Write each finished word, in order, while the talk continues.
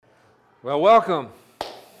Well, welcome.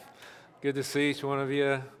 Good to see each one of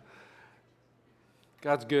you.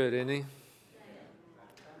 God's good, isn't He?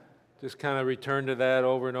 Just kind of return to that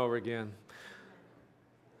over and over again.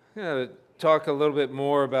 I'm going to talk a little bit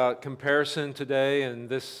more about comparison today, and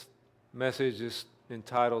this message is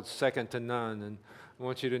entitled Second to None. And I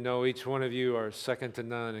want you to know each one of you are second to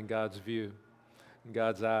none in God's view, in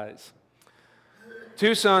God's eyes.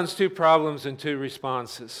 Two sons, two problems, and two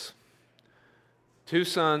responses. Two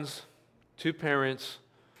sons, two parents,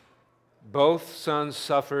 both sons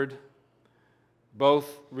suffered,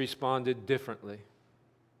 both responded differently.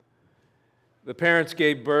 The parents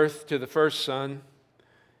gave birth to the first son,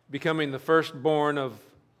 becoming the firstborn of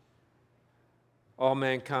all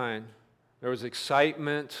mankind. There was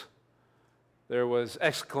excitement, there was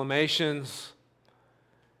exclamations.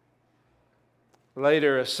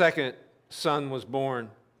 Later, a second son was born.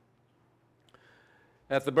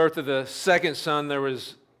 At the birth of the second son, there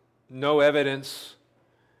was no evidence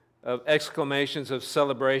of exclamations of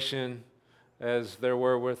celebration as there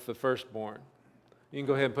were with the firstborn. You can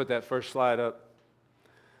go ahead and put that first slide up.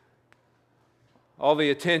 All the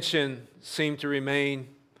attention seemed to remain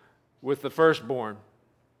with the firstborn.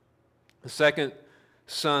 The second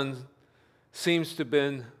son seems to have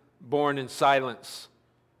been born in silence.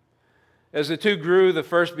 As the two grew, the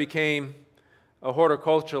first became a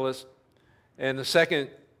horticulturalist, and the second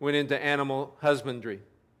went into animal husbandry.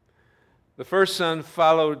 The first son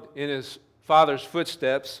followed in his father's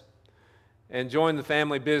footsteps and joined the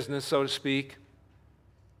family business, so to speak,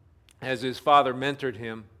 as his father mentored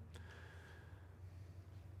him.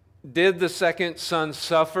 Did the second son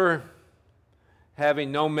suffer,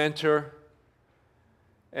 having no mentor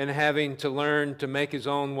and having to learn to make his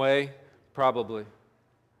own way? Probably.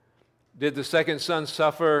 Did the second son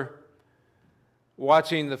suffer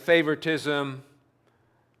watching the favoritism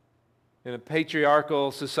in a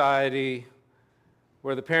patriarchal society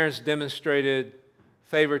where the parents demonstrated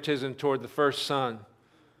favoritism toward the first son?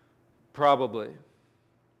 Probably.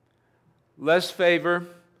 Less favor,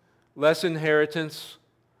 less inheritance,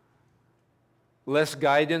 less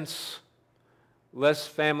guidance, less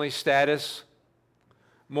family status,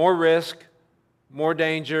 more risk, more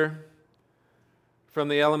danger from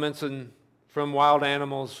the elements and from wild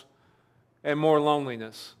animals, and more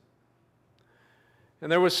loneliness.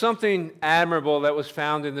 And there was something admirable that was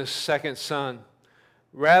found in this second son.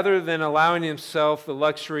 Rather than allowing himself the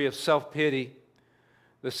luxury of self-pity,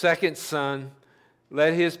 the second son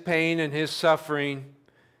let his pain and his suffering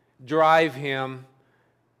drive him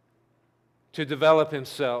to develop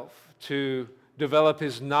himself, to develop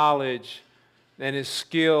his knowledge and his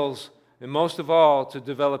skills, and most of all, to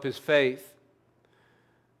develop his faith.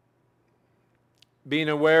 Being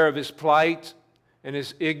aware of his plight and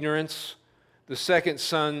his ignorance, the second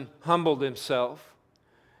son humbled himself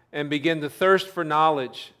and began to thirst for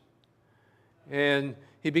knowledge. And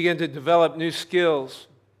he began to develop new skills.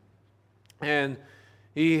 And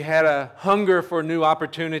he had a hunger for new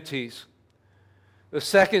opportunities. The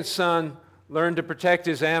second son learned to protect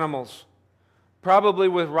his animals, probably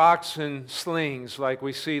with rocks and slings like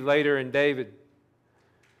we see later in David.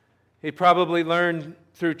 He probably learned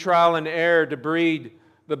through trial and error to breed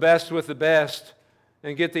the best with the best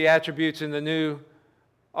and get the attributes in the new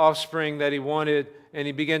offspring that he wanted, and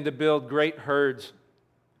he began to build great herds.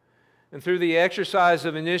 And through the exercise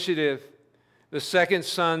of initiative, the second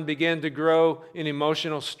son began to grow in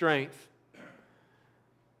emotional strength.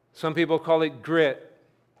 Some people call it grit.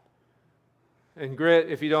 And grit,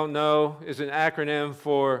 if you don't know, is an acronym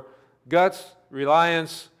for guts,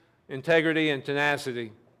 reliance, integrity, and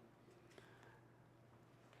tenacity.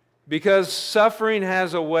 Because suffering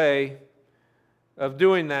has a way of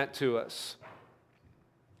doing that to us.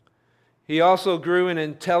 He also grew in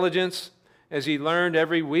intelligence as he learned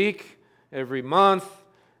every week, every month,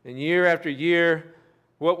 and year after year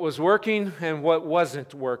what was working and what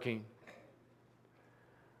wasn't working.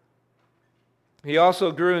 He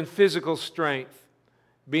also grew in physical strength.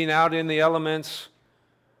 Being out in the elements,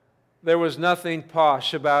 there was nothing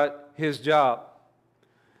posh about his job.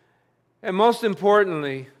 And most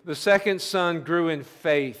importantly, the second son grew in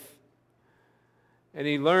faith, and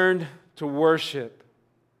he learned to worship,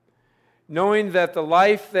 knowing that the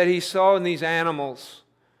life that he saw in these animals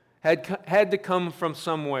had to come from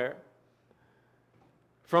somewhere,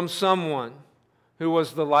 from someone who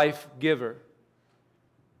was the life giver.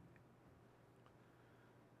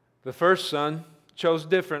 The first son chose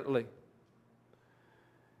differently.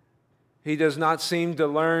 He does not seem to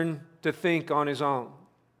learn to think on his own.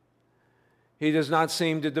 He does not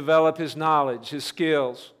seem to develop his knowledge, his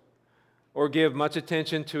skills, or give much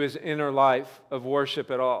attention to his inner life of worship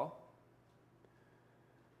at all.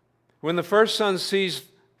 When the first son sees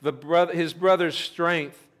his brother's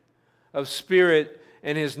strength of spirit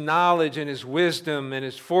and his knowledge and his wisdom and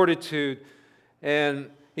his fortitude, and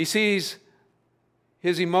he sees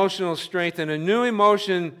his emotional strength, and a new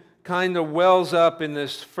emotion kind of wells up in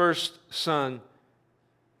this first son.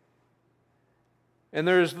 And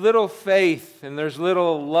there's little faith and there's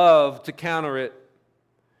little love to counter it.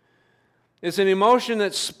 It's an emotion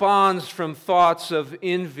that spawns from thoughts of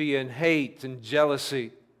envy and hate and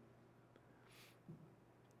jealousy.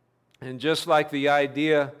 And just like the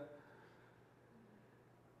idea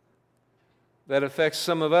that affects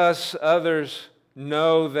some of us, others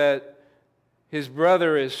know that his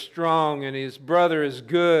brother is strong and his brother is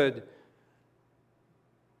good.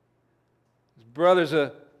 His brother's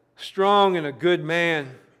a strong and a good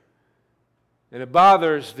man, and it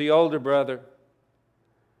bothers the older brother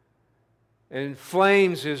and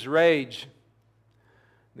inflames his rage.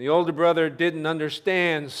 The older brother didn't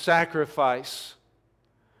understand sacrifice.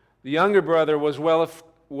 The younger brother was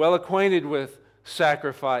well acquainted with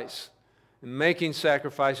sacrifice and making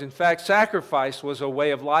sacrifice. In fact, sacrifice was a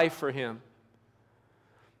way of life for him.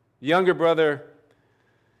 The younger brother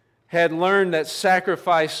had learned that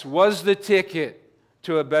sacrifice was the ticket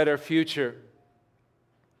to a better future.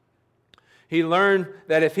 He learned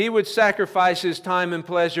that if he would sacrifice his time and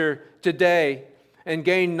pleasure today and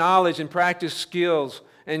gain knowledge and practice skills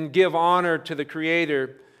and give honor to the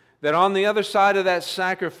Creator, that on the other side of that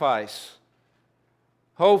sacrifice,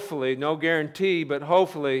 hopefully, no guarantee, but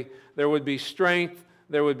hopefully, there would be strength,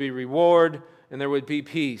 there would be reward, and there would be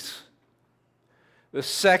peace. The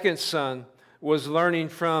second son was learning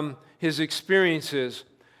from his experiences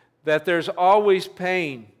that there's always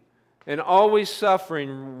pain and always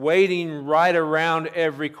suffering waiting right around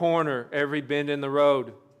every corner, every bend in the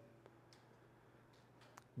road.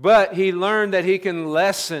 But he learned that he can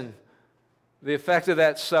lessen the effect of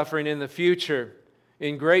that suffering in the future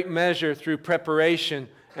in great measure through preparation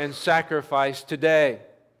and sacrifice today.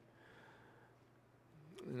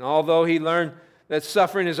 And although he learned that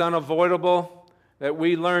suffering is unavoidable, that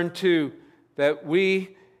we learn too that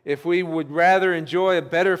if we would rather enjoy a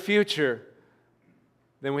better future,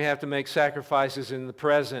 then we have to make sacrifices in the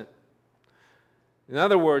present. In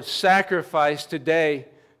other words, sacrifice today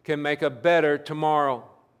can make a better tomorrow.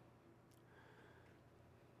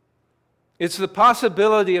 It's the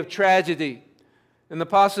possibility of tragedy and the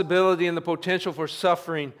possibility and the potential for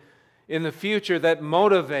suffering in the future that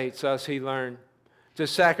motivates us, he learned, to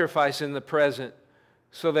sacrifice in the present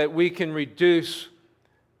so that we can reduce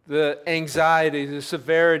the anxiety, the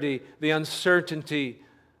severity, the uncertainty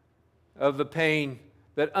of the pain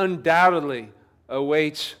that undoubtedly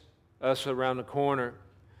awaits us around the corner.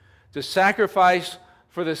 To sacrifice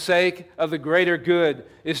for the sake of the greater good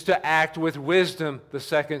is to act with wisdom, the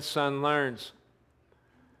second son learns.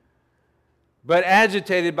 But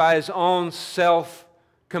agitated by his own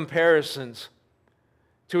self-comparisons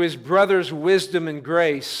to his brother's wisdom and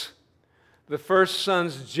grace, the first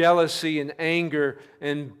son's jealousy and anger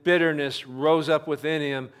and bitterness rose up within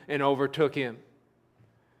him and overtook him.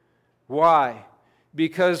 Why?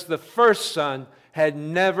 Because the first son had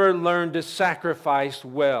never learned to sacrifice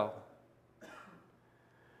well.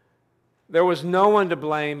 There was no one to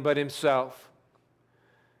blame but himself.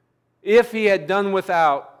 If he had done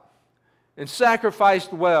without and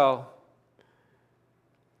sacrificed well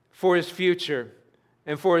for his future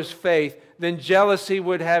and for his faith, then jealousy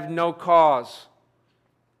would have no cause.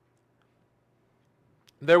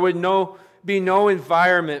 There would be no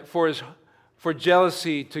environment for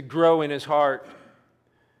jealousy to grow in his heart.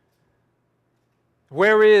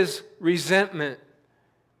 Where is resentment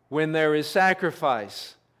when there is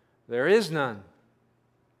sacrifice? There is none.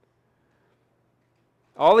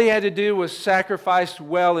 All he had to do was sacrifice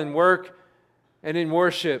well in work and in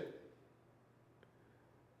worship.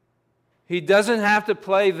 He doesn't have to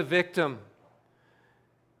play the victim.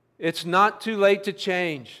 It's not too late to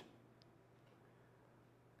change.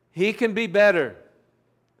 He can be better.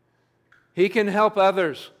 He can help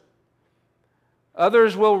others.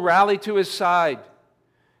 Others will rally to his side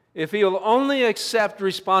if he will only accept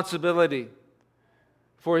responsibility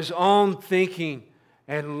for his own thinking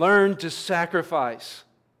and learn to sacrifice.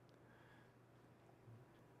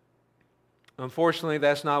 Unfortunately,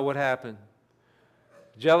 that's not what happened.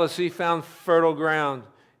 Jealousy found fertile ground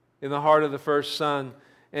in the heart of the first son,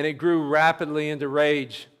 and it grew rapidly into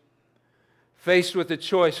rage. Faced with the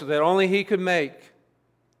choice that only he could make,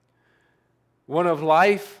 one of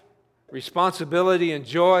life, responsibility, and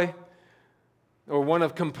joy, or one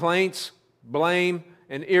of complaints, blame,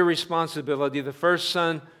 and irresponsibility, the first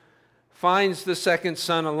son finds the second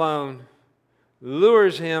son alone,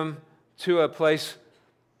 lures him to a place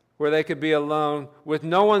where they could be alone with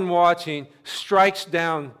no one watching, strikes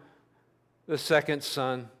down the second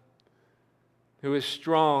son, who is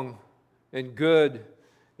strong and good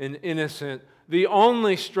and innocent, the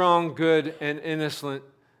only strong, good, and innocent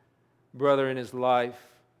brother in his life.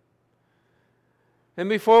 And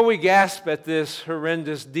before we gasp at this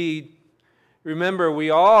horrendous deed, remember,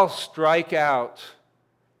 we all strike out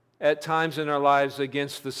at times in our lives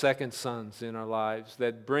against the second sons in our lives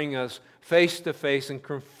that bring us face to face and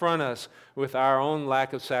confront us with our own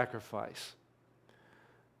lack of sacrifice.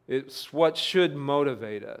 It's what should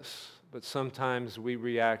motivate us, but sometimes we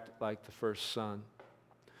react like the first son.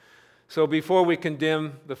 So before we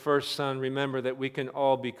condemn the first son, remember that we can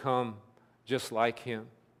all become just like him.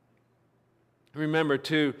 Remember,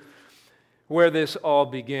 too, where this all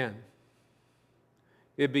began.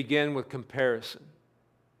 It began with comparison.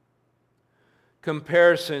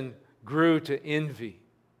 Comparison grew to envy.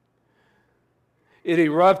 It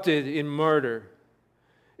erupted in murder.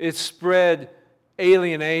 It spread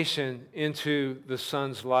alienation into the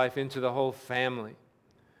son's life, into the whole family.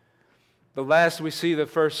 The last we see the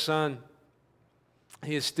first son,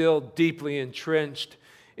 he is still deeply entrenched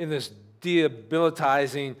in this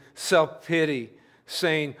debilitating self-pity,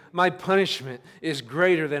 saying, "My punishment is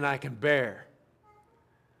greater than I can bear."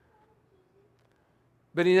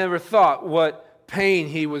 But he never thought what pain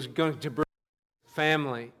he was going to bring to his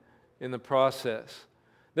family in the process.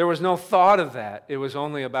 There was no thought of that. It was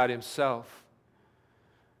only about himself.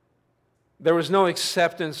 There was no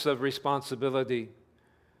acceptance of responsibility.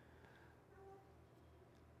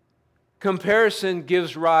 Comparison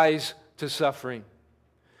gives rise to suffering.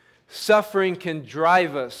 Suffering can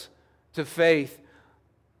drive us to faith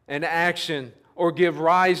and action or give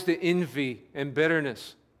rise to envy and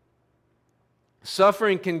bitterness.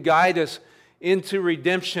 Suffering can guide us into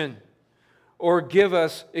redemption or give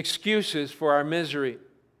us excuses for our misery.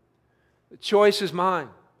 The choice is mine.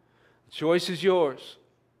 The choice is yours.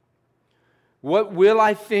 What will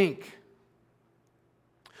I think?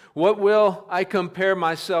 What will I compare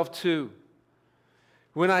myself to?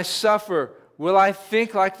 When I suffer, will I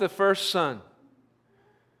think like the first son?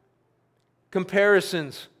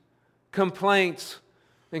 Comparisons, complaints,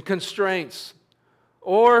 and constraints.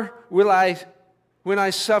 Or will I, when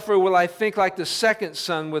I suffer, will I think like the second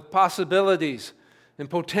son with possibilities and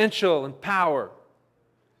potential and power?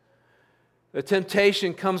 The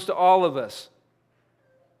temptation comes to all of us.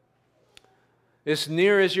 As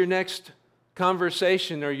near as your next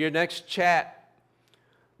conversation or your next chat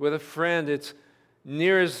with a friend, it's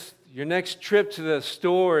near as your next trip to the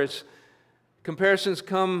store. It's comparisons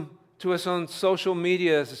come to us on social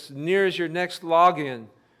media. It's near as your next login.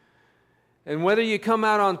 And whether you come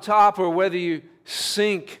out on top or whether you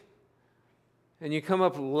sink and you come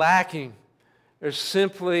up lacking, there's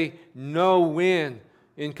simply no win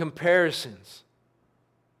in comparisons.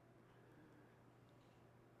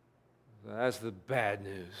 That's the bad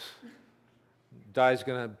news. Di's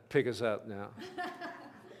going to pick us up now.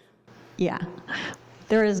 Yeah,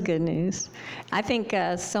 there is good news. I think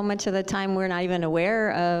so much of the time we're not even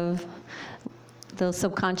aware of those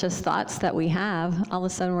subconscious thoughts that we have. All of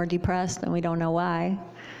a sudden we're depressed and we don't know why.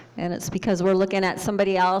 And it's because we're looking at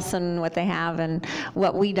somebody else and what they have and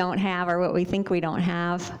what we don't have or what we think we don't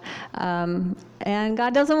have. And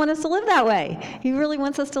God doesn't want us to live that way. He really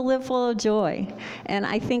wants us to live full of joy. And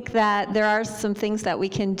I think that there are some things that we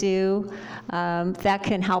can do that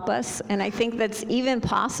can help us. And I think that's even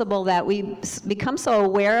possible that we become so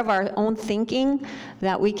aware of our own thinking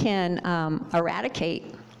that we can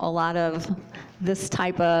eradicate a lot of this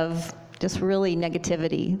type of just really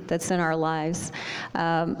negativity that's in our lives.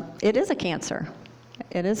 It is a cancer.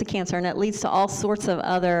 It is a cancer, and it leads to all sorts of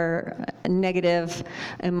other negative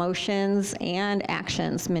emotions and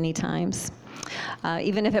actions many times.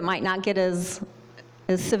 Even if it might not get as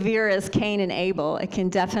severe as Cain and Abel, it can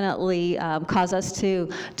definitely cause us to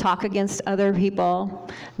talk against other people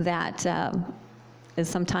that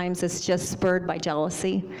sometimes it's just spurred by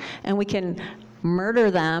jealousy. And we can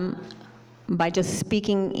murder them by just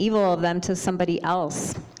speaking evil of them to somebody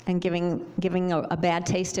else and giving a bad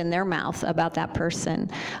taste in their mouth about that person.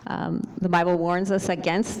 The Bible warns us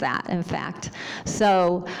against that, in fact.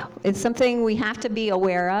 So it's something we have to be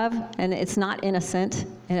aware of, and it's not innocent,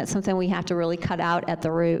 and it's something we have to really cut out at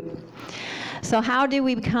the root. So how do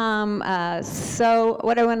we become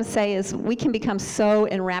what I want to say is we can become so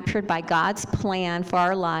enraptured by God's plan for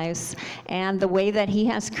our lives and the way that He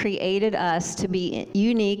has created us to be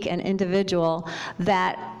unique and individual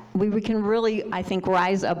that we can really, I think,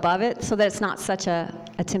 rise above it so that it's not such a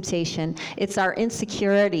temptation. It's our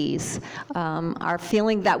insecurities, our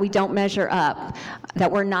feeling that we don't measure up,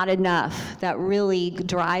 that we're not enough, that really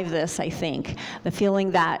drive this, I think. The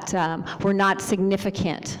feeling that we're not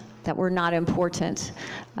significant, that we're not important,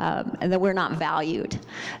 and that we're not valued.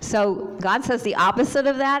 So God says the opposite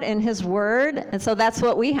of that in his word, and so that's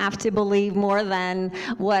what we have to believe more than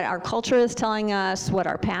what our culture is telling us, what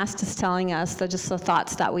our past is telling us. They're just the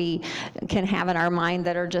thoughts that we can have in our mind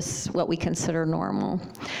that are just what we consider normal.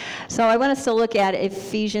 So I want us to look at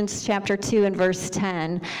Ephesians chapter 2 and verse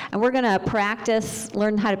 10, and we're going to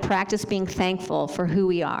learn how to practice being thankful for who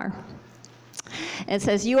we are. It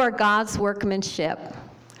says, "You are God's workmanship,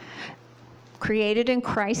 created in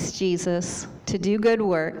Christ Jesus to do good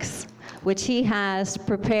works, which he has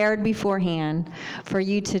prepared beforehand for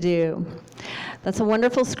you to do." That's a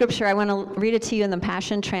wonderful scripture. I want to read it to you in the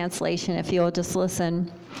Passion Translation, if you'll just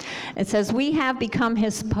listen. It says, "We have become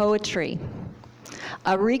his poetry,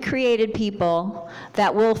 a recreated people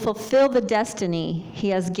that will fulfill the destiny he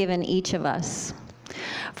has given each of us.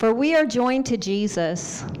 For we are joined to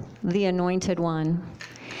Jesus, the Anointed One.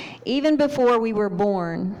 Even before we were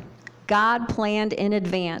born, God planned in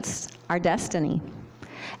advance our destiny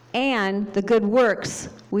and the good works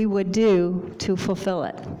we would do to fulfill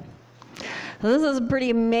it." So this is a pretty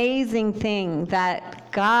amazing thing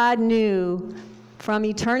that God knew from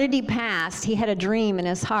eternity past. He had a dream in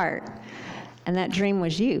his heart, and that dream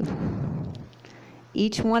was you.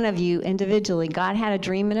 Each one of you individually, God had a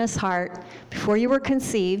dream in his heart before you were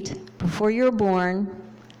conceived, before you were born,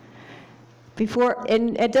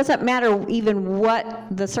 and it doesn't matter even what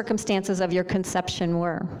the circumstances of your conception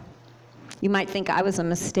were. You might think I was a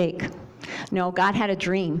mistake. No, God had a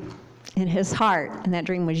dream in his heart, and that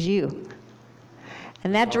dream was you.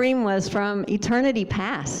 And that dream was from eternity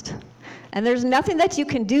past. And there's nothing that you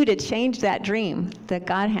can do to change that dream that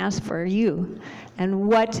God has for you and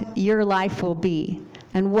what your life will be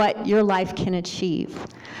and what your life can achieve.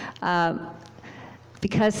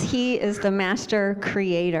 Because he is the master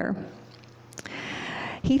creator.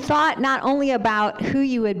 He thought not only about who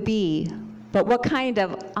you would be, but what kind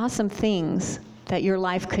of awesome things that your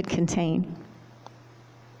life could contain.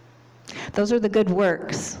 Those are the good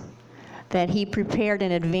works that he prepared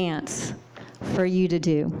in advance for you to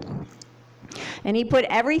do. And he put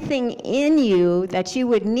everything in you that you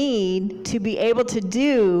would need to be able to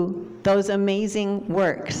do those amazing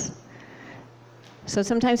works. So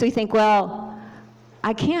sometimes we think, well,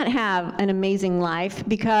 I can't have an amazing life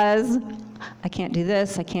because I can't do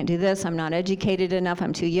this, I'm not educated enough,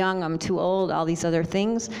 I'm too young, I'm too old, all these other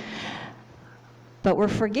things. But we're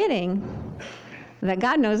forgetting that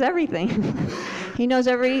God knows everything. He knows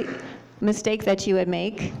every mistake that you would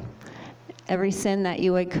make, every sin that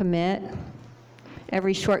you would commit,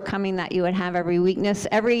 every shortcoming that you would have, every weakness,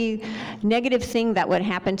 every negative thing that would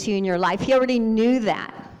happen to you in your life. He already knew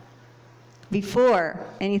that before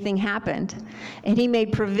anything happened. And he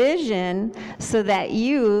made provision so that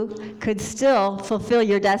you could still fulfill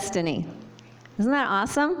your destiny. Isn't that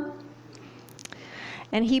awesome?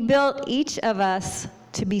 And he built each of us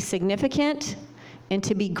to be significant and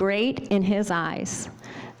to be great in his eyes.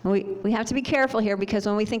 We have to be careful here, because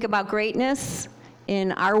when we think about greatness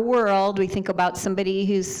in our world, we think about somebody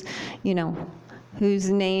who's, whose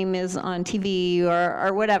name is on TV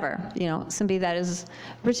or whatever, somebody that is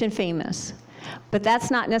rich and famous. But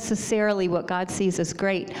that's not necessarily what God sees as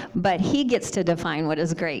great, but he gets to define what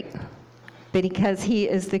is great, because he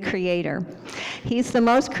is the creator. He's the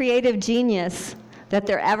most creative genius that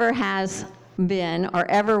there ever has been or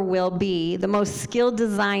ever will be, the most skilled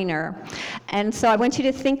designer. And so I want you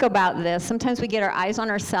to think about this. Sometimes we get our eyes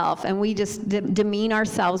on ourselves and we just demean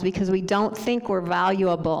ourselves because we don't think we're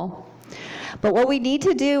valuable. But what we need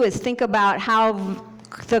to do is think about how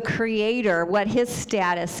the creator, what his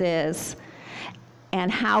status is,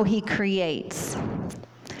 and how he creates.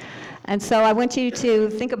 And so I want you to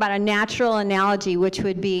think about a natural analogy, which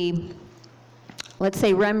would be, let's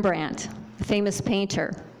say, Rembrandt, the famous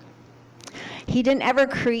painter. He didn't ever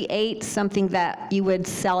create something that you would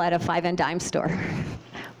sell at a 5 and dime store.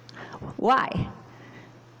 Why?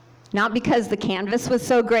 Not because the canvas was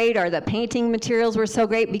so great or the painting materials were so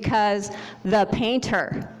great, because the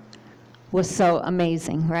painter was so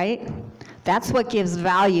amazing, right? That's what gives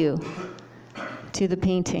value to the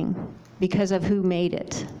painting, because of who made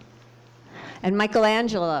it. And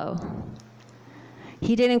Michelangelo,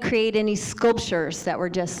 he didn't create any sculptures that were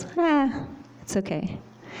just, it's okay.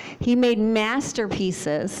 He made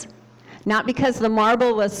masterpieces, not because the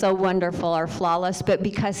marble was so wonderful or flawless, but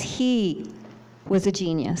because he was a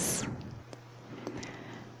genius.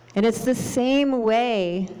 And it's the same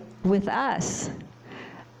way with us.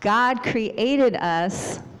 God created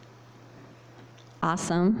us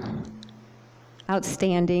awesome,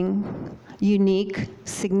 outstanding, unique,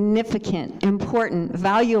 significant, important,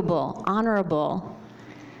 valuable, honorable,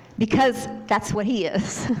 because that's what he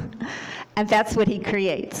is. And that's what he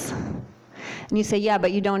creates. And you say, yeah,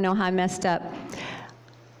 but you don't know how I messed up.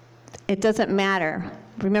 It doesn't matter.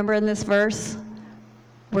 Remember in this verse,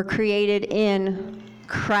 we're created in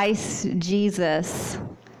Christ Jesus.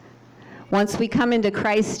 Once we come into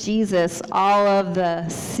Christ Jesus, all of the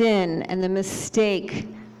sin and the mistake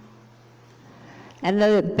and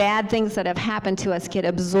the bad things that have happened to us get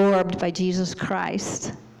absorbed by Jesus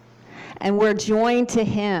Christ. And we're joined to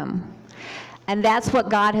him. And that's what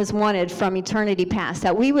God has wanted from eternity past,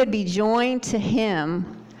 that we would be joined to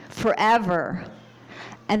him forever,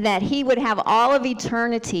 and that he would have all of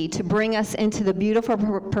eternity to bring us into the beautiful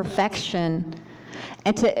perfection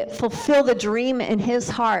and to fulfill the dream in his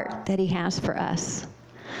heart that he has for us.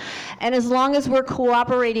 And as long as we're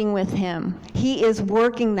cooperating with him, he is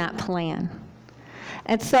working that plan.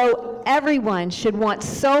 And so everyone should want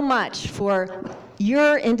so much for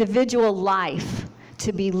your individual life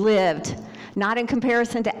to be lived, not in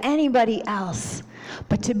comparison to anybody else,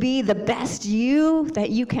 but to be the best you that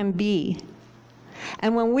you can be.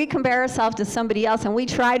 And when we compare ourselves to somebody else and we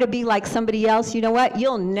try to be like somebody else, you know what?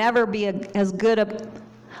 You'll never be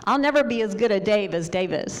I'll never be as good a Dave as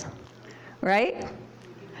Dave is, right?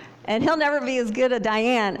 And he'll never be as good a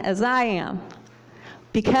Diane as I am,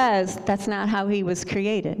 because that's not how he was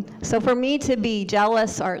created. So for me to be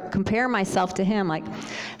jealous or compare myself to him, like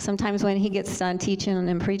sometimes when he gets done teaching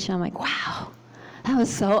and preaching, I'm like, wow, that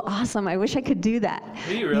was so awesome. I wish I could do that.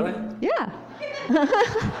 Are you really? Yeah.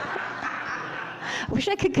 I wish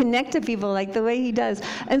I could connect to people like the way he does.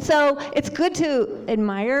 And so it's good to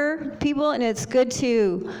admire people, and it's good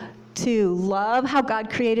to love how God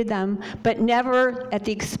created them, but never at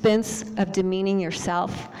the expense of demeaning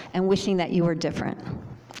yourself and wishing that you were different.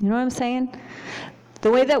 You know what I'm saying?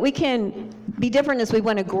 The way that we can be different is we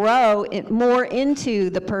want to grow more into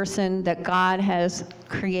the person that God has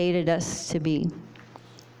created us to be.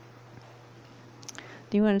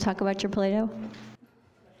 Do you want to talk about your Play-Doh?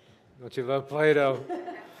 Don't you love Play-Doh?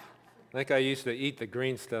 I think I used to eat the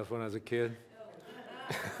green stuff when I was a kid.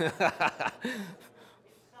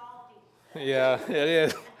 Yeah, it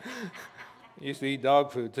is. I used to eat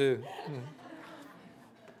dog food too.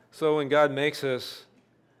 So when God makes us,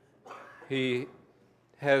 he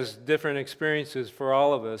has different experiences for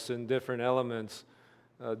all of us in different elements.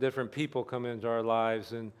 Different people come into our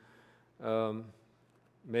lives, and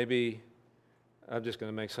maybe, I'm just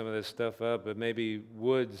going to make some of this stuff up, but maybe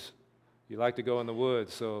woods. You like to go in the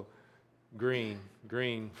woods, so green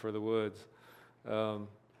for the woods. And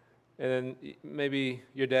then maybe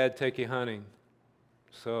your dad take you hunting,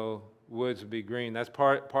 so woods would be green. That's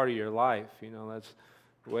part of your life, you know. That's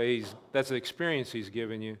the way that's the experience he's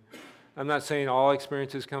given you. I'm not saying all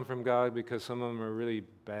experiences come from God, because some of them are really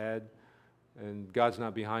bad, and God's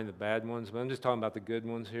not behind the bad ones. But I'm just talking about the good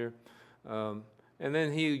ones here. And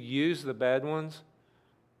then He used the bad ones.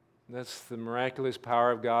 That's the miraculous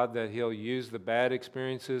power of God, that He'll use the bad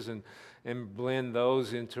experiences and blend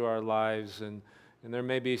those into our lives. And there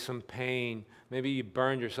may be some pain. Maybe you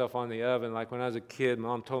burned yourself on the oven. Like when I was a kid,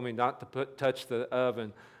 Mom told me not to touch the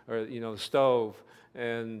oven or the stove.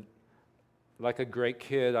 And like a great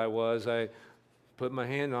kid I put my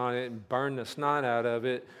hand on it and burned the snot out of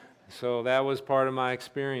it. So that was part of my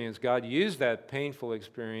experience. God used that painful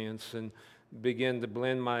experience and began to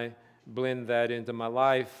blend that into my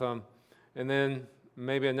life. And then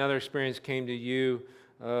maybe another experience came to you.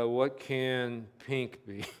 What can pink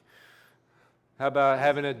be? How about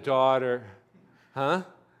having a daughter? Huh?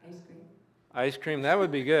 Ice cream. Ice cream, that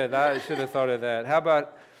would be good. I should have thought of that. How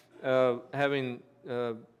about having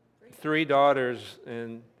 3 daughters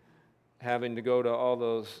and having to go to all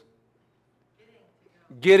those,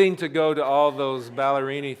 getting to go to all those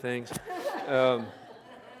ballerini things.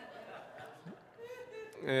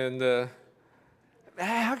 And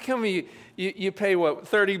how come you pay, what,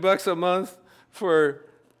 $30 a month for...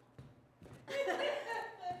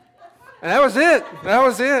 And that was it. That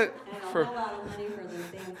was it. And a whole lot of money for the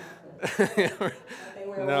dance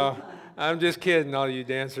outfits. No, I'm just kidding, all you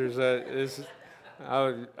dancers.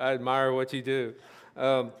 I admire what you do.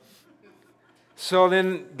 So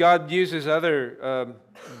then God uses other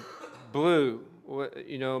blue.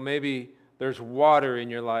 Maybe there's water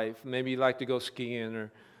in your life. Maybe you like to go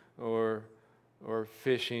skiing or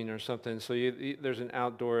fishing or something. So there's an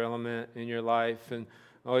outdoor element in your life, and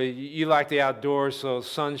you like the outdoors. So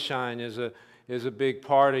sunshine is a big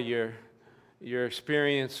part of your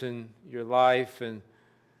experience in your life, and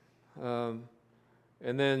And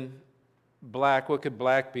then black, what could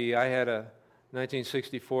black be? I had a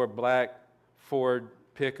 1964 black Ford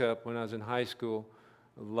pickup when I was in high school.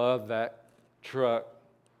 I loved that truck.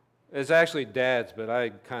 It's actually Dad's, but I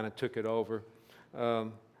kind of took it over.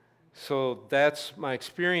 So that's my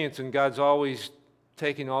experience, and God's always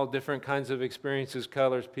taking all different kinds of experiences,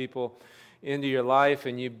 colors, people into your life,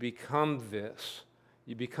 and you become this.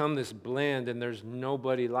 You become this blend, and there's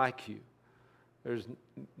nobody like you.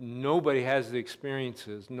 Nobody has the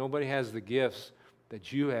experiences. Nobody has the gifts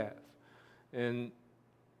that you have. And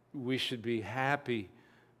we should be happy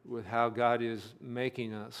with how God is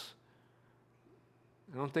making us.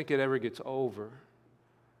 I don't think it ever gets over.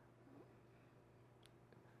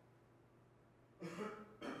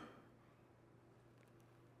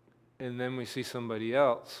 And then we see somebody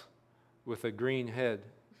else with a green head.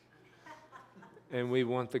 And we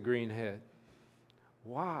want the green head.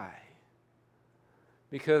 Why?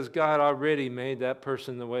 Because God already made that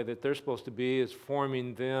person the way that they're supposed to be, is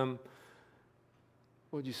forming them.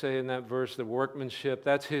 What would you say in that verse? The workmanship.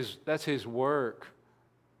 That's his work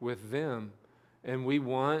with them. And we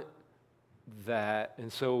want that.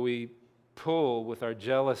 And so we pull with our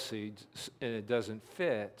jealousy, and it doesn't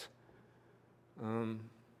fit. And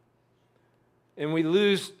we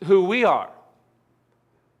lose who we are.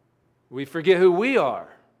 We forget who we are.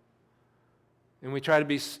 And we try to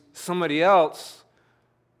be somebody else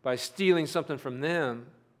by stealing something from them.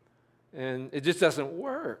 And it just doesn't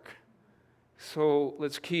work. So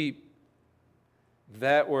let's keep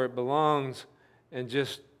that where it belongs, and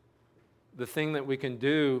just the thing that we can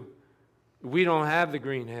do. We don't have the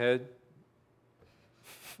green head.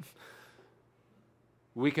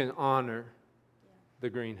 We can honor the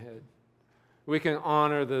green head. We can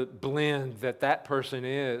honor the blend that person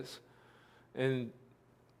is, and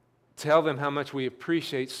tell them how much we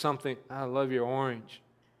appreciate something. I love your orange.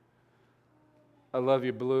 I love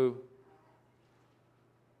your blue.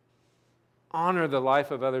 Honor the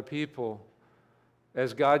life of other people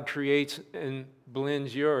as God creates and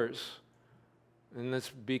blends yours. And let's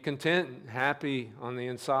be content and happy on the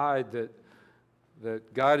inside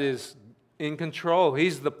that God is in control.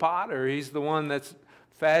 He's the potter. He's the one that's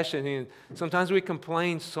fashioning. Sometimes we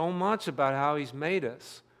complain so much about how He's made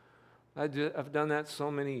us. I've done that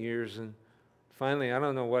so many years, and finally, I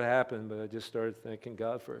don't know what happened, but I just started thanking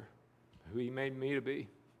God for who He made me to be.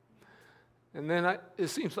 And then it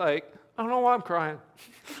seems like, I don't know why I'm crying.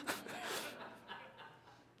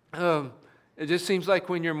 It just seems like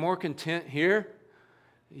when you're more content here,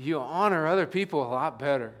 you honor other people a lot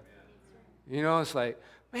better. You know, it's like,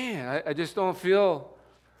 man, I just don't feel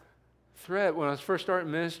threat. When I was first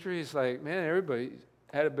starting ministry, it's like, man, everybody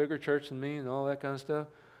had a bigger church than me and all that kind of stuff.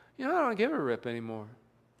 You know, I don't give a rip anymore.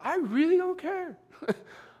 I really don't care.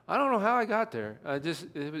 I don't know how I got there.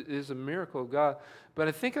 It was a miracle of God. But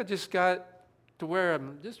I think I just got to where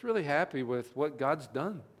I'm just really happy with what God's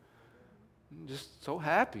done. I'm just so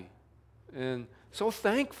happy and so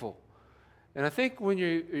thankful. And I think when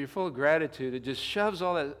you're full of gratitude, it just shoves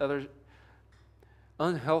all that other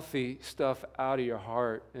unhealthy stuff out of your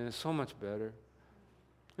heart, and it's so much better.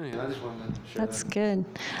 Anyway, I just wanted to share That's good.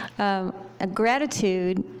 A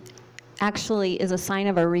gratitude actually is a sign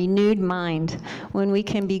of a renewed mind when we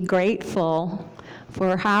can be grateful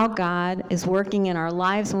for how God is working in our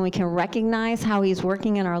lives, when we can recognize how He's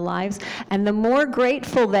working in our lives. And the more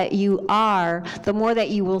grateful that you are, the more that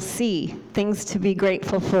you will see things to be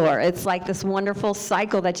grateful for. It's like this wonderful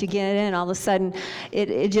cycle that you get in. All of a sudden,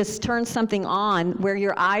 it just turns something on where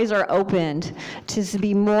your eyes are opened to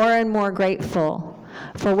be more and more grateful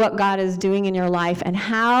for what God is doing in your life and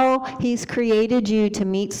how He's created you to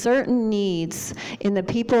meet certain needs in the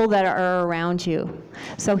people that are around you.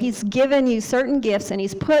 So He's given you certain gifts, and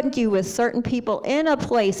He's put you with certain people in a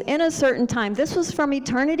place, in a certain time. This was from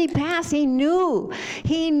eternity past. He knew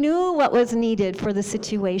what was needed for the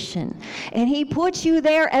situation. And He put you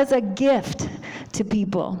there as a gift to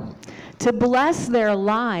people, to bless their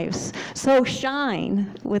lives. So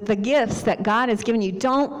shine with the gifts that God has given you.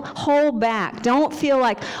 Don't hold back. Don't feel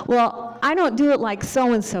like, well, I don't do it like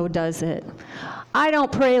so-and-so does it. I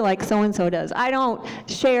don't pray like so-and-so does. I don't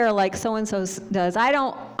share like so-and-so does.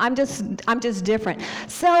 I'm just different.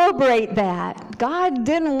 Celebrate that. God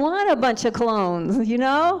didn't want a bunch of clones, you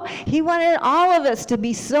know? He wanted all of us to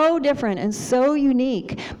be so different and so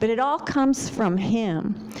unique, but it all comes from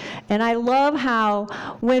Him. And I love how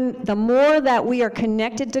the more that we are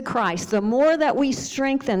connected to Christ, the more that we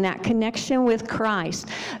strengthen that connection with Christ,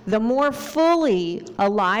 the more fully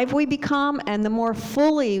alive we become, and the more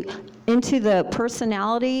fully into the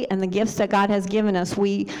personality and the gifts that God has given us,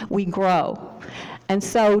 we grow. And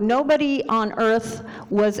so nobody on earth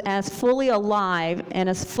was as fully alive and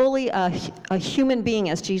as fully a human being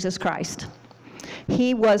as Jesus Christ.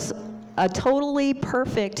 He was a totally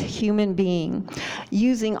perfect human being,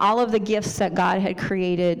 using all of the gifts that God had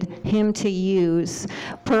created him to use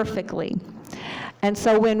perfectly. And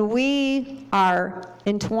so when we are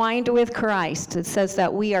entwined with Christ, it says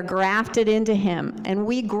that we are grafted into him, and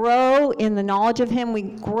we grow in the knowledge of him. We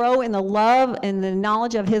grow in the love and the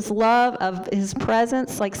knowledge of his love, of his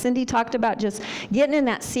presence. Like Cindy talked about, just getting in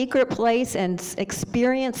that secret place and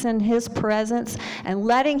experiencing his presence and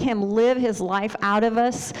letting him live his life out of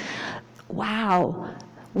us. Wow.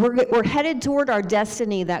 We're headed toward our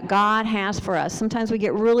destiny that God has for us. Sometimes we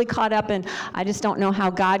get really caught up in, I just don't know how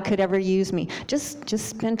God could ever use me. Just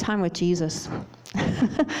spend time with Jesus.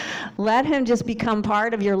 Let him just become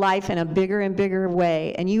part of your life in a bigger and bigger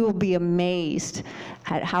way, and you will be amazed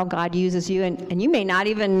at how God uses you, and you may not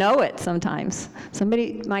even know it sometimes.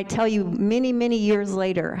 Somebody might tell you many, many years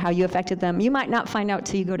later how you affected them. You might not find out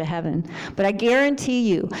till you go to heaven. But I guarantee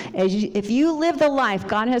you, if you live the life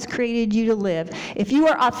God has created you to live, if you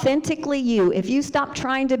are authentically you, if you stop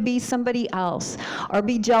trying to be somebody else or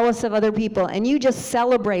be jealous of other people, and you just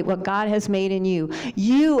celebrate what God has made in you,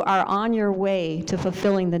 you are on your way to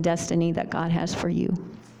fulfilling the destiny that God has for you.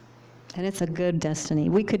 And it's a good destiny.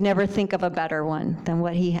 We could never think of a better one than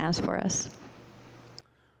what he has for us.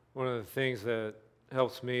 One of the things that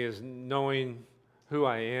helps me is knowing who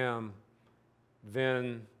I am,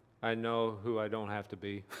 then I know who I don't have to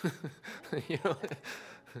be. You know?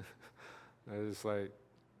 It's like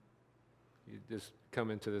you just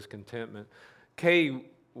come into this contentment. Kay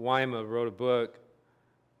Wyma wrote a book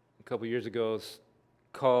a couple years ago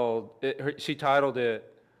she titled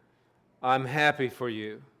it, "I'm Happy for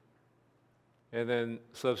You." And then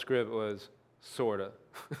subscript was, sorta.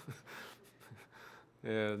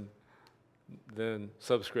 And then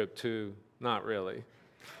subscript 2, not really.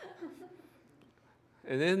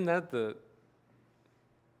 And isn't that the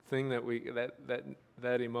thing that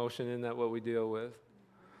that emotion, isn't that what we deal with?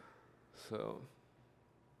 So,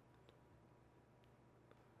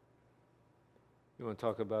 you want to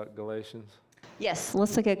talk about Galatians? Yes,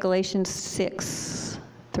 let's look at Galatians 6,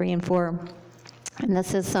 3 and 4. And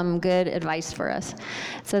this is some good advice for us.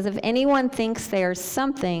 It says, if anyone thinks they are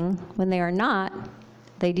something when they are not,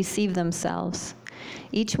 they deceive themselves.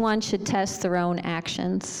 Each one should test their own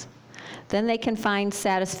actions. Then they can find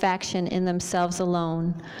satisfaction in themselves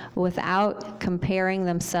alone without comparing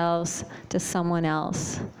themselves to someone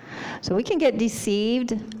else. So we can get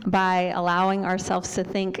deceived by allowing ourselves to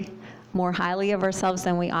think more highly of ourselves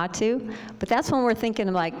than we ought to, but that's when we're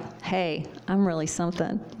thinking like, hey, I'm really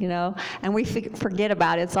something, you know? And we forget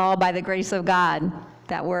about it. It's all by the grace of God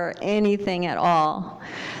that we're anything at all.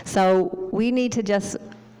 So we need to just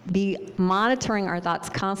be monitoring our thoughts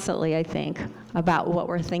constantly, I think, about what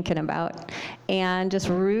we're thinking about, and just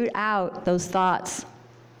root out those thoughts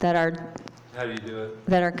that are How do you do it?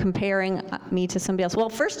 that are comparing me to somebody else. Well,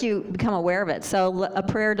 first you become aware of it. So a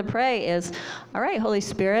prayer to pray is, all right, Holy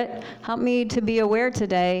Spirit, help me to be aware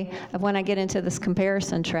today of when I get into this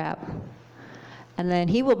comparison trap. And then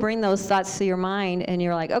he will bring those thoughts to your mind, and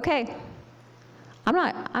you're like, okay, I'm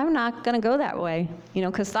not going to go that way. You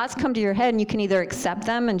know, because thoughts come to your head, and you can either accept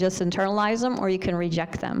them and just internalize them, or you can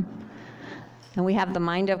reject them. And we have the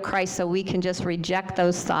mind of Christ, so we can just reject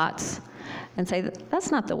those thoughts and say,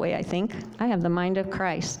 that's not the way I think. I have the mind of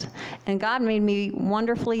Christ. And God made me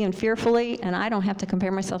wonderfully and fearfully, and I don't have to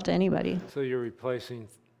compare myself to anybody. So you're replacing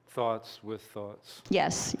thoughts with thoughts.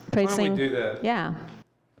 Yes. Why don't we do that? Yeah.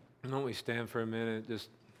 Why don't we stand for a minute?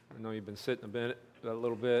 I know you've been sitting a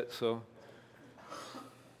little bit, so.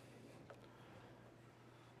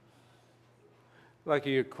 I'd like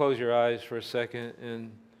you to close your eyes for a second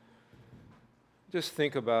and just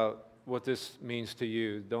think about what this means to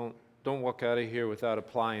you. Don't walk out of here without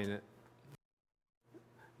applying it.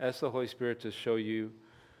 Ask the Holy Spirit to show you.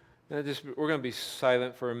 And we're going to be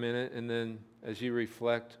silent for a minute, and then as you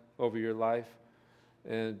reflect over your life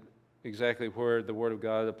and exactly where the Word of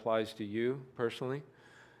God applies to you personally,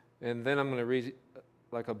 and then I'm going to read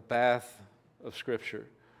like a bath of Scripture,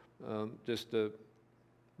 just to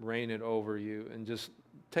rain it over you, and just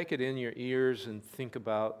take it in your ears and think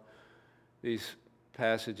about these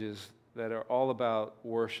passages that are all about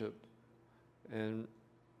worship. And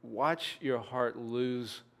watch your heart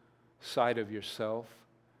lose sight of yourself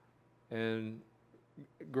and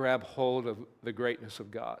grab hold of the greatness of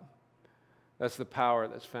God. That's the power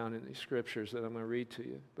that's found in these scriptures that I'm going to read to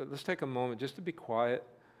you. But let's take a moment just to be quiet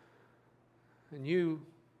and you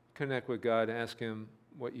connect with God and ask Him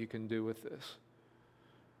what you can do with this.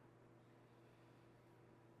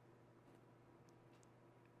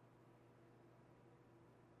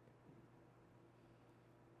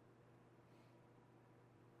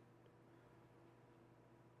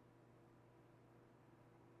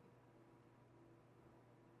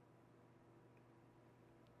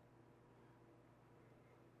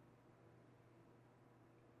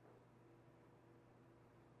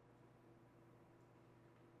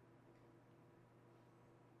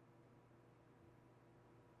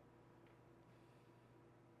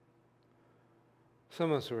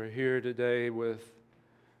 Some of us are here today with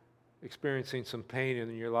experiencing some pain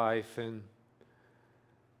in your life, and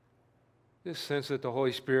this sense that the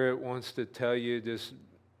Holy Spirit wants to tell you, just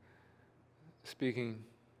speaking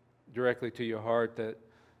directly to your heart, that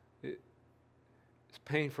it's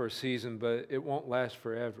pain for a season, but it won't last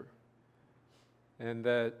forever. And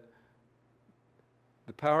that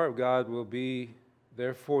the power of God will be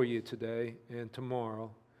there for you today and tomorrow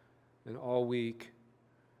and all week,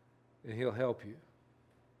 and He'll help you.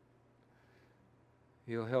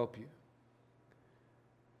 He'll help you.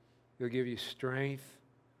 He'll give you strength.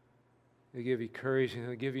 He'll give you courage, and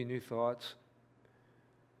He'll give you new thoughts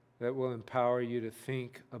that will empower you to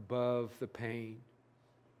think above the pain.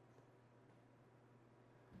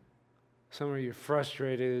 Some of you are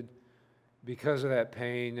frustrated because of that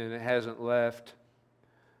pain and it hasn't left,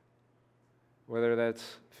 whether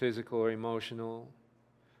that's physical or emotional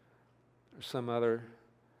or some other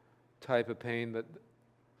type of pain, but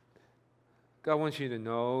God wants you to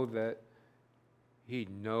know that He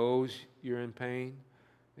knows you're in pain,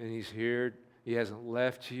 and He's here. He hasn't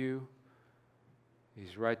left you.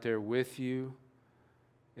 He's right there with you,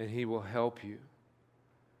 and He will help you.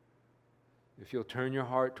 If you'll turn your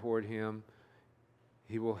heart toward Him,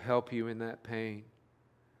 He will help you in that pain.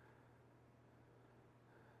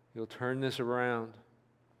 He'll turn this around,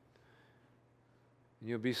 and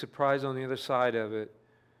you'll be surprised on the other side of it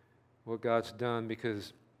what God's done,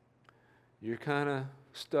 because you're kind of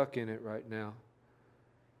stuck in it right now.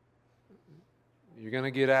 You're going to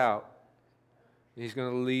get out. He's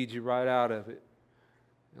going to lead you right out of it.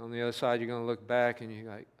 And on the other side, you're going to look back and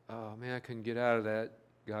you're like, oh man, I couldn't get out of that.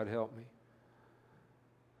 God help me.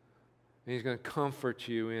 And He's going to comfort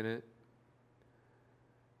you in it.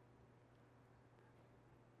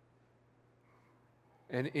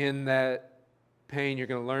 And in that pain, you're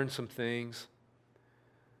going to learn some things.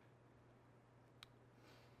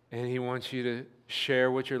 And He wants you to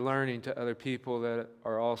share what you're learning to other people that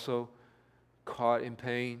are also caught in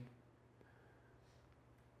pain.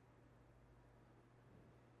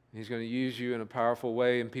 He's going to use you in a powerful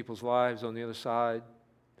way in people's lives on the other side.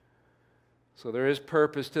 So there is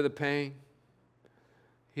purpose to the pain.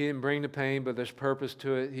 He didn't bring the pain, but there's purpose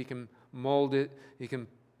to it. He can mold it. He can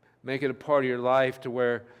make it a part of your life to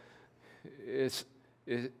where it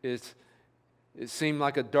seemed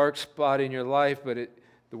like a dark spot in your life, but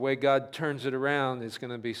the way God turns it around is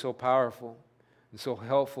going to be so powerful and so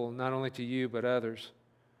helpful, not only to you, but others.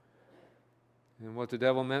 And what the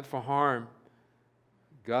devil meant for harm,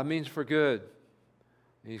 God means for good.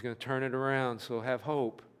 And He's going to turn it around. So have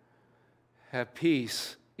hope. Have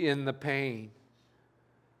peace in the pain.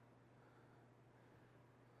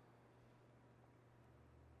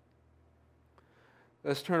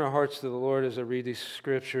 Let's turn our hearts to the Lord as I read these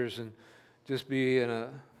scriptures and just be in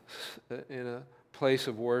a place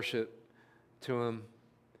of worship to Him.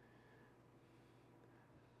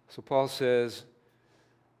 So Paul says,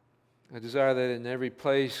 I desire that in every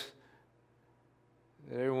place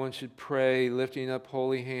that everyone should pray, lifting up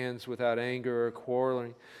holy hands without anger or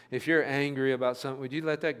quarreling. If you're angry about something, would you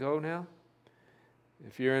let that go now?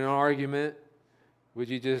 If you're in an argument, would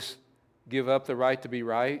you just give up the right to be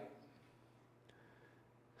right?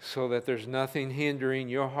 So that there's nothing hindering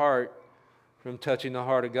your heart from touching the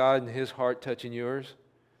heart of God and His heart touching yours.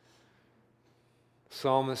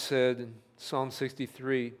 Psalmist said in Psalm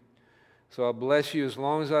 63, so I'll bless you as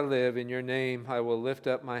long as I live. In your name I will lift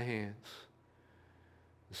up my hands.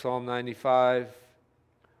 Psalm 95,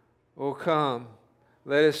 oh come,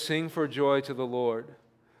 let us sing for joy to the Lord.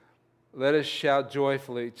 Let us shout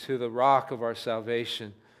joyfully to the rock of our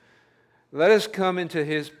salvation. Let us come into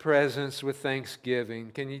His presence with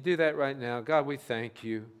thanksgiving. Can you do that right now? God, we thank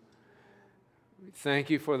You. We thank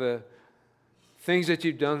You for the things that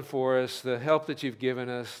You've done for us, the help that You've given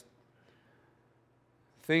us,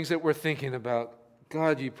 things that we're thinking about.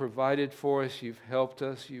 God, You provided for us. You've helped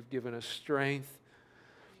us. You've given us strength.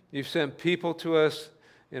 You've sent people to us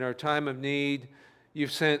in our time of need.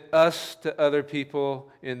 You've sent us to other people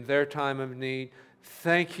in their time of need.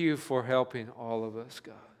 Thank You for helping all of us,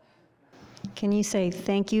 God. Can you say,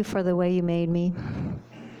 thank you for the way you made me?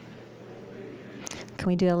 Can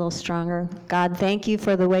we do it a little stronger? God, thank you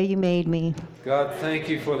for the way you made me. God, thank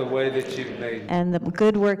you for the way that you've made me. And the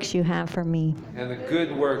good works you have for me. And the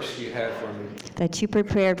good works you have for me. That you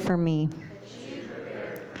prepared for me.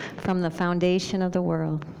 From the foundation of the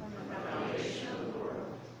world.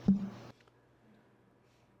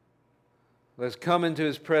 Let's come into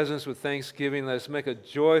his presence with thanksgiving. Let's make a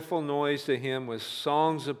joyful noise to him with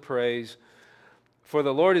songs of praise. For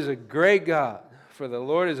the Lord is a great God. For the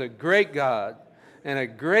Lord is a great God and a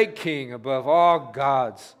great King above all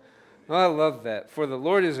gods. Oh, I love that. For the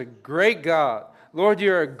Lord is a great God. Lord,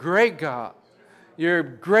 you're a great God. You're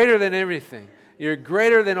greater than everything. You're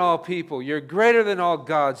greater than all people. You're greater than all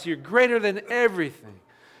gods. You're greater than everything.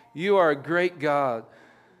 You are a great God.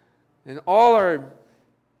 And all our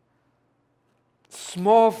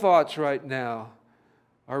small thoughts right now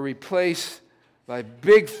are replaced by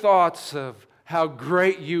big thoughts of how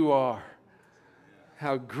great you are.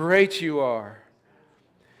 How great you are.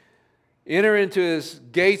 Enter into his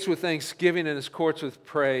gates with thanksgiving and his courts with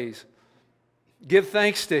praise. Give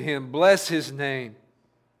thanks to him. Bless his name.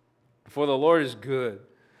 For the Lord is good.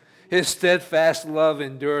 His steadfast love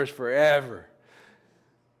endures forever.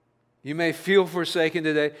 You may feel forsaken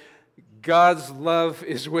today. God's love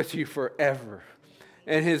is with you forever.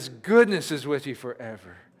 And his goodness is with you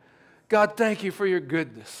forever. God, thank you for your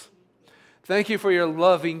goodness. Thank you for your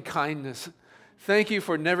loving kindness. Thank you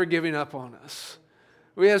for never giving up on us.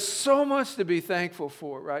 We have so much to be thankful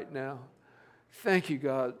for right now. Thank you,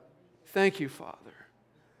 God. Thank you, Father.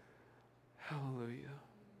 Hallelujah.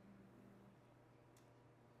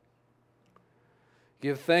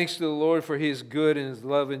 Give thanks to the Lord, for he is good and his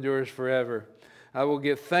love endures forever. I will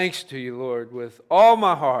give thanks to you, Lord, with all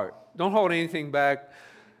my heart. Don't hold anything back.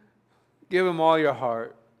 Give him all your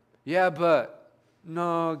heart. Yeah, but.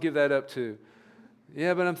 No, give that up too.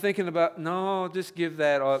 Yeah, but I'm thinking about, no, just give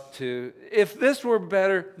that up too. If this were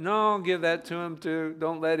better, no, give that to him too.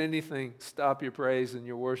 Don't let anything stop your praise and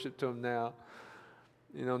your worship to him now.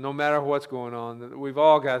 You know, no matter what's going on. We've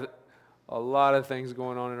all got a lot of things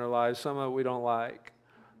going on in our lives. Some of it we don't like.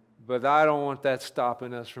 But I don't want that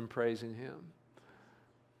stopping us from praising him.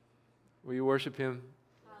 Will you worship him?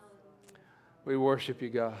 We worship you,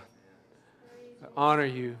 God. I honor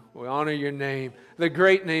you. We honor your name, the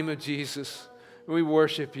great name of Jesus. We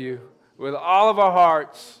worship you with all of our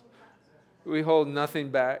hearts. We hold nothing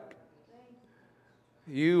back.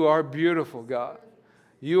 You are beautiful, God.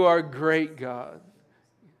 You are great, God.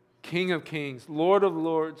 King of kings, Lord of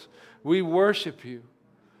lords. We worship you.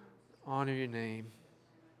 Honor your name.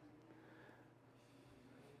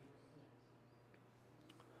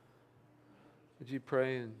 Would you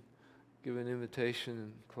pray and give an invitation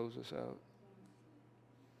and close us out?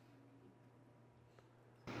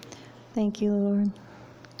 Thank you, Lord.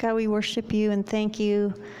 God, we worship you and thank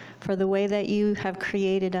you for the way that you have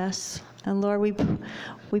created us. And Lord,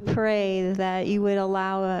 we pray that you would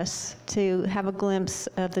allow us to have a glimpse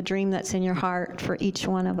of the dream that's in your heart for each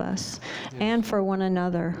one of us and for one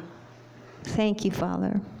another. Thank you,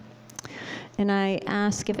 Father. And I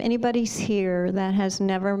ask if anybody's here that has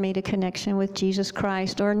never made a connection with Jesus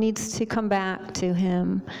Christ or needs to come back to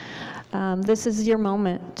him, this is your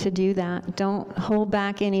moment to do that. Don't hold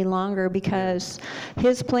back any longer, because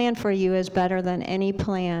his plan for you is better than any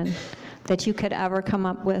plan that you could ever come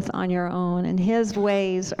up with on your own. And his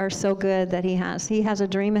ways are so good that he has a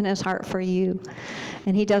dream in his heart for you,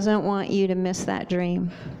 and he doesn't want you to miss that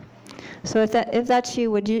dream. So if that's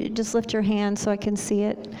you, would you just lift your hand so I can see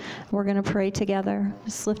it? We're going to pray together.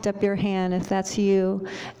 Just lift up your hand if that's you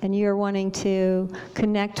and you're wanting to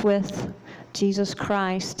connect with Jesus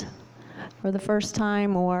Christ for the first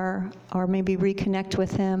time, or maybe reconnect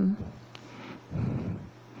with him.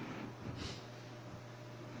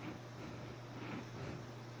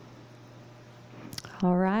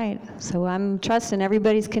 All right. So I'm trusting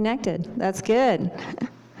everybody's connected. That's good.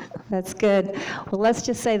 That's good. Well, let's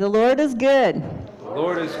just say the Lord is good. The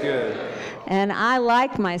Lord is good. And I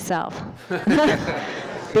like myself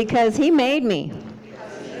because he made me.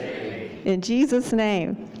 In Jesus'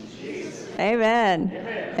 name. Amen.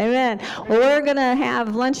 Amen. Well, we're going to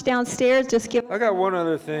have lunch downstairs. I got one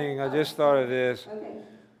other thing. I just thought of this. Okay.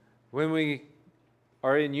 When we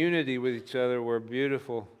are in unity with each other, we're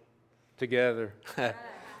beautiful together. I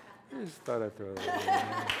just thought I'd throw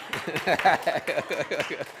that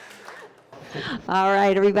in. All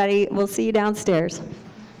right, everybody. We'll see you downstairs.